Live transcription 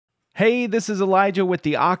Hey, this is Elijah with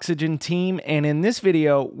the Oxygen team, and in this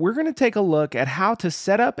video, we're going to take a look at how to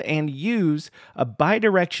set up and use a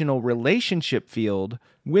bidirectional relationship field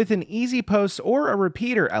with an easy post or a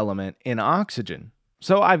repeater element in Oxygen.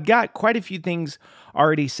 So I've got quite a few things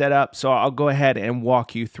already set up, so I'll go ahead and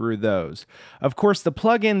walk you through those. Of course, the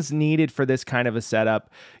plugins needed for this kind of a setup,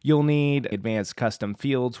 you'll need advanced custom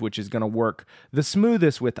fields, which is going to work the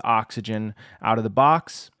smoothest with Oxygen out of the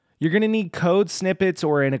box. You're going to need code snippets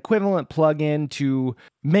or an equivalent plugin to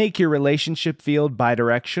make your relationship field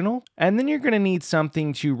bidirectional. And then you're going to need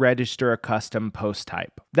something to register a custom post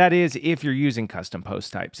type. That is, if you're using custom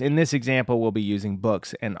post types. In this example, we'll be using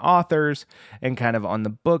books and authors. And kind of on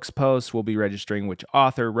the books post, we'll be registering which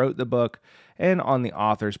author wrote the book. And on the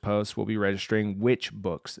authors post, we'll be registering which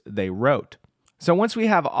books they wrote. So once we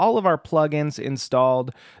have all of our plugins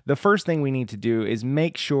installed, the first thing we need to do is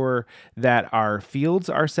make sure that our fields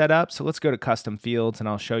are set up. So let's go to custom fields and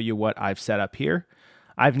I'll show you what I've set up here.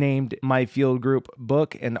 I've named my field group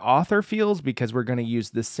book and author fields because we're going to use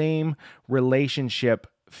the same relationship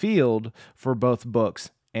field for both books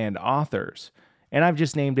and authors. And I've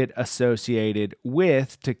just named it associated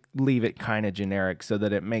with to leave it kind of generic so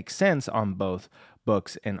that it makes sense on both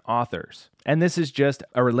books and authors. And this is just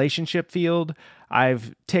a relationship field.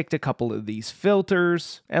 I've ticked a couple of these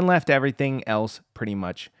filters and left everything else pretty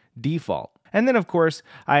much default. And then of course,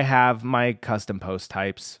 I have my custom post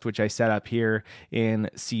types, which I set up here in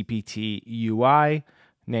CPT UI,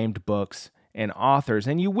 named books and authors.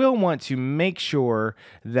 And you will want to make sure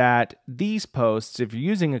that these posts, if you're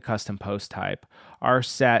using a custom post type, are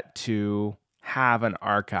set to have an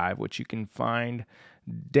archive, which you can find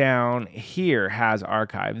down here has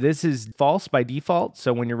archive. This is false by default.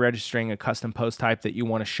 So when you're registering a custom post type that you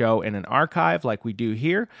want to show in an archive like we do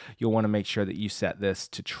here, you'll want to make sure that you set this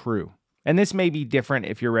to true. And this may be different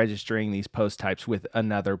if you're registering these post types with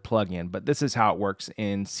another plugin, but this is how it works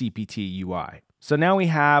in CPT UI. So now we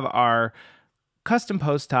have our custom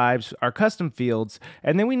post types, our custom fields,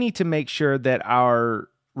 and then we need to make sure that our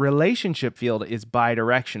relationship field is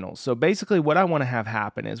bidirectional. So basically what I want to have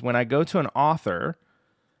happen is when I go to an author,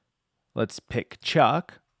 let's pick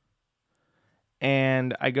Chuck,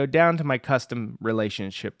 and I go down to my custom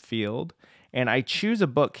relationship field, and I choose a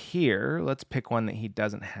book here. Let's pick one that he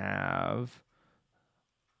doesn't have.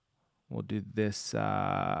 We'll do this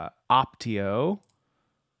Optio.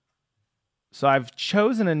 So I've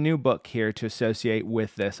chosen a new book here to associate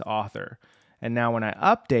with this author. And now when I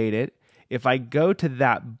update it, if I go to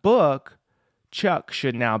that book, Chuck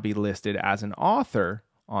should now be listed as an author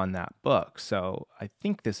on that book. So I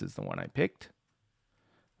think this is the one I picked.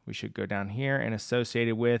 We should go down here and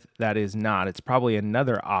associated with, that is not. It's probably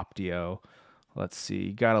another Optio. Let's see,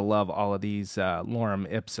 you gotta love all of these lorem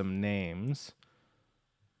ipsum names.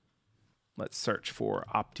 Let's search for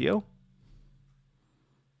Optio.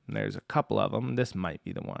 And there's a couple of them. This might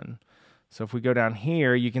be the one. So if we go down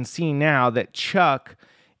here, you can see now that Chuck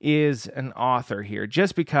is an author here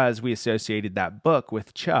just because we associated that book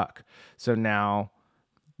with Chuck. So now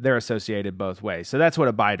they're associated both ways. So that's what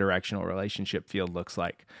a bidirectional relationship field looks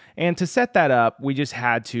like. And to set that up, we just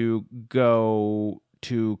had to go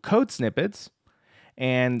to code snippets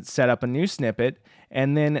and set up a new snippet.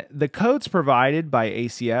 And then the code's provided by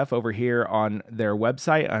ACF over here on their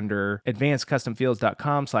website under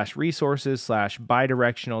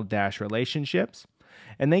advancedcustomfields.com/resources/bidirectional-relationships.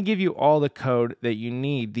 And they give you all the code that you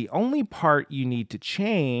need. The only part you need to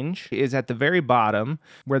change is at the very bottom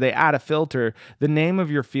where they add a filter. The name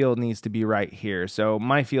of your field needs to be right here. So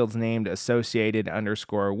my field's named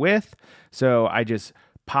associated_with. So I just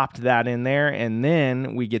popped that in there, and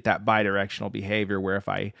then we get that bidirectional behavior where if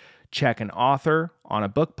I check an author on a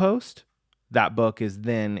book post, that book is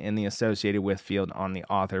then in the associated with field on the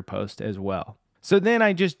author post as well. So then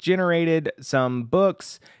I just generated some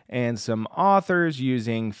books and some authors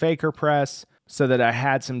using FakerPress so that I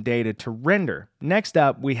had some data to render. Next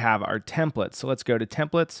up, we have our templates. So let's go to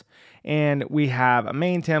templates, and we have a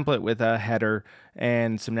main template with a header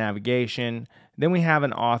and some navigation. Then we have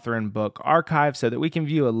an author and book archive so that we can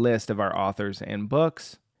view a list of our authors and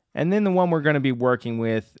books. And then the one we're going to be working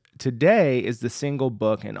with today is the single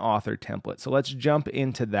book and author template. So let's jump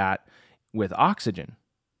into that with Oxygen.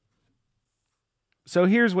 So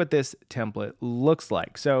here's what this template looks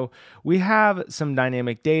like. So we have some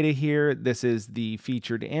dynamic data here. This is the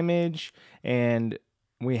featured image, and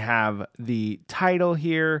we have the title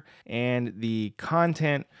here and the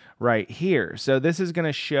content right here. So this is going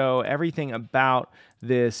to show everything about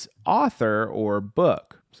this author or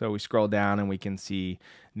book. So we scroll down and we can see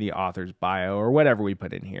the author's bio or whatever we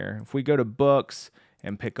put in here. If we go to books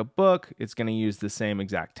and pick a book, it's going to use the same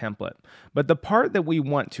exact template. But the part that we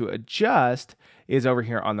want to adjust is over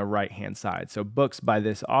here on the right-hand side. So books by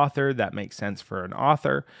this author, that makes sense for an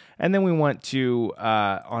author. And then we want to,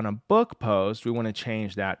 on a book post, we want to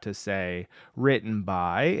change that to say written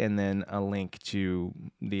by, and then a link to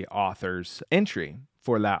the author's entry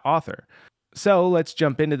for that author. So let's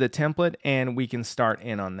jump into the template and we can start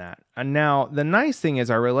in on that. And now the nice thing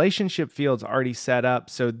is our relationship field's already set up,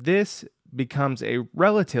 so this becomes a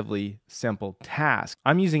relatively simple task.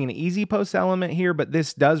 I'm using an easy post element here, but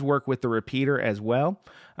this does work with the repeater as well.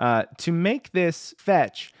 To make this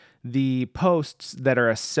fetch the posts that are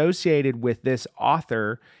associated with this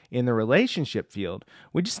author in the relationship field,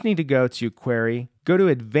 we just need to go to Query, go to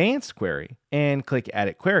Advanced Query, and click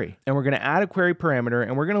Edit Query. And we're going to add a query parameter,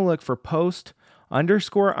 and we're going to look for post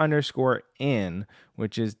underscore underscore in,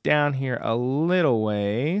 which is down here a little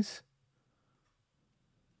ways.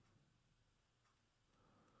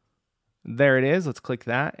 There it is. Let's click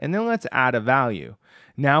that. And then let's add a value.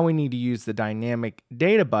 Now we need to use the dynamic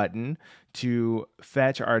data button to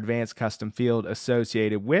fetch our advanced custom field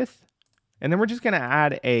associated with. And then we're just going to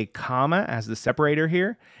add a comma as the separator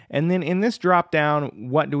here. And then in this drop down,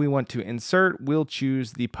 what do we want to insert? We'll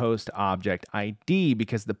choose the post object ID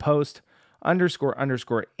because the post underscore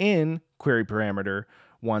underscore in query parameter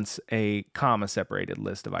wants a comma separated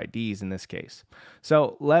list of IDs in this case.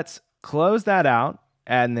 So let's close that out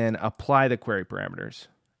and then apply the query parameters.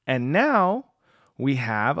 And now we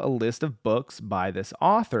have a list of books by this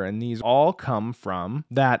author, and these all come from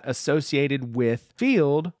that associated with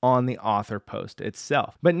field on the author post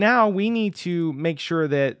itself. But now we need to make sure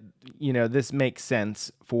that, this makes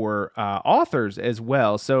sense for authors as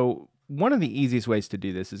well. So one of the easiest ways to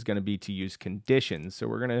do this is going to be to use conditions. So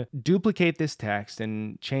we're going to duplicate this text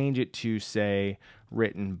and change it to say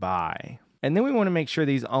written by. And then we want to make sure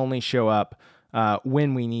these only show up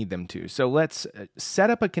when we need them to. So let's set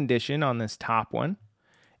up a condition on this top one,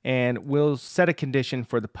 and we'll set a condition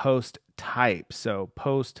for the post type. So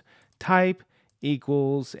post type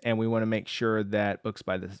equals, and we want to make sure that books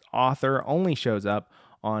by this author only shows up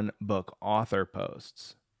on book author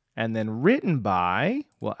posts. And then written by,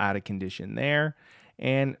 we'll add a condition there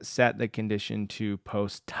and set the condition to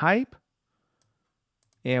post type.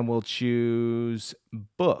 And we'll choose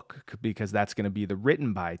book because that's going to be the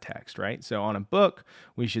written by text, right? So on a book,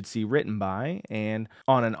 we should see written by, and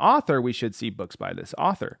on an author, we should see books by this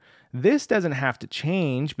author. This doesn't have to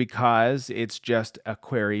change because it's just a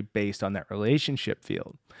query based on that relationship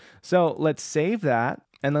field. So let's save that,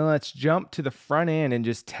 and then let's jump to the front end and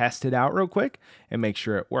just test it out real quick and make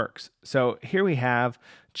sure it works. So here we have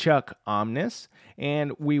Chuck Omnis,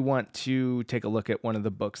 and we want to take a look at one of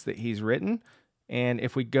the books that he's written. And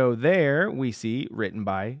if we go there, we see written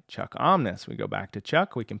by Chuck Omnis. We go back to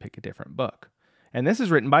Chuck, we can pick a different book. And this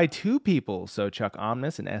is written by two people. So Chuck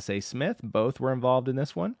Omnis and S.A. Smith, both were involved in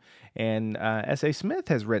this one. And S.A. Smith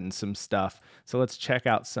has written some stuff. So let's check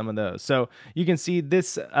out some of those. So you can see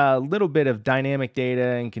this little bit of dynamic data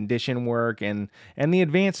and condition work, and the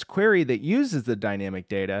advanced query that uses the dynamic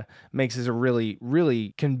data makes this a really,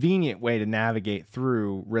 really convenient way to navigate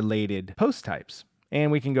through related post types. And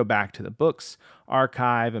we can go back to the books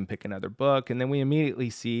archive and pick another book. And then we immediately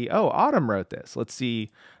see, oh, Autumn wrote this. Let's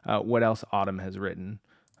see what else Autumn has written.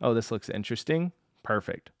 Oh, this looks interesting.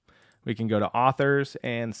 Perfect. We can go to authors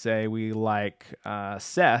and say we like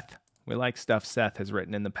Seth. We like stuff Seth has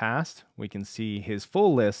written in the past. We can see his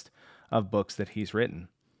full list of books that he's written.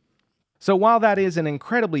 So while that is an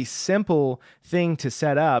incredibly simple thing to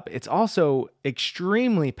set up, it's also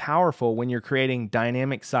extremely powerful when you're creating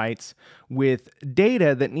dynamic sites with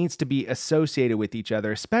data that needs to be associated with each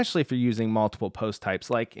other, especially if you're using multiple post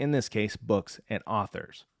types, like in this case, books and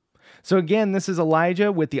authors. So again, this is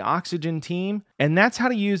Elijah with the Oxygen team, and that's how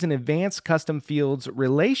to use an advanced custom fields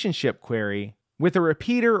relationship query with a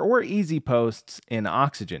repeater or easy posts in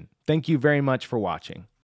Oxygen. Thank you very much for watching.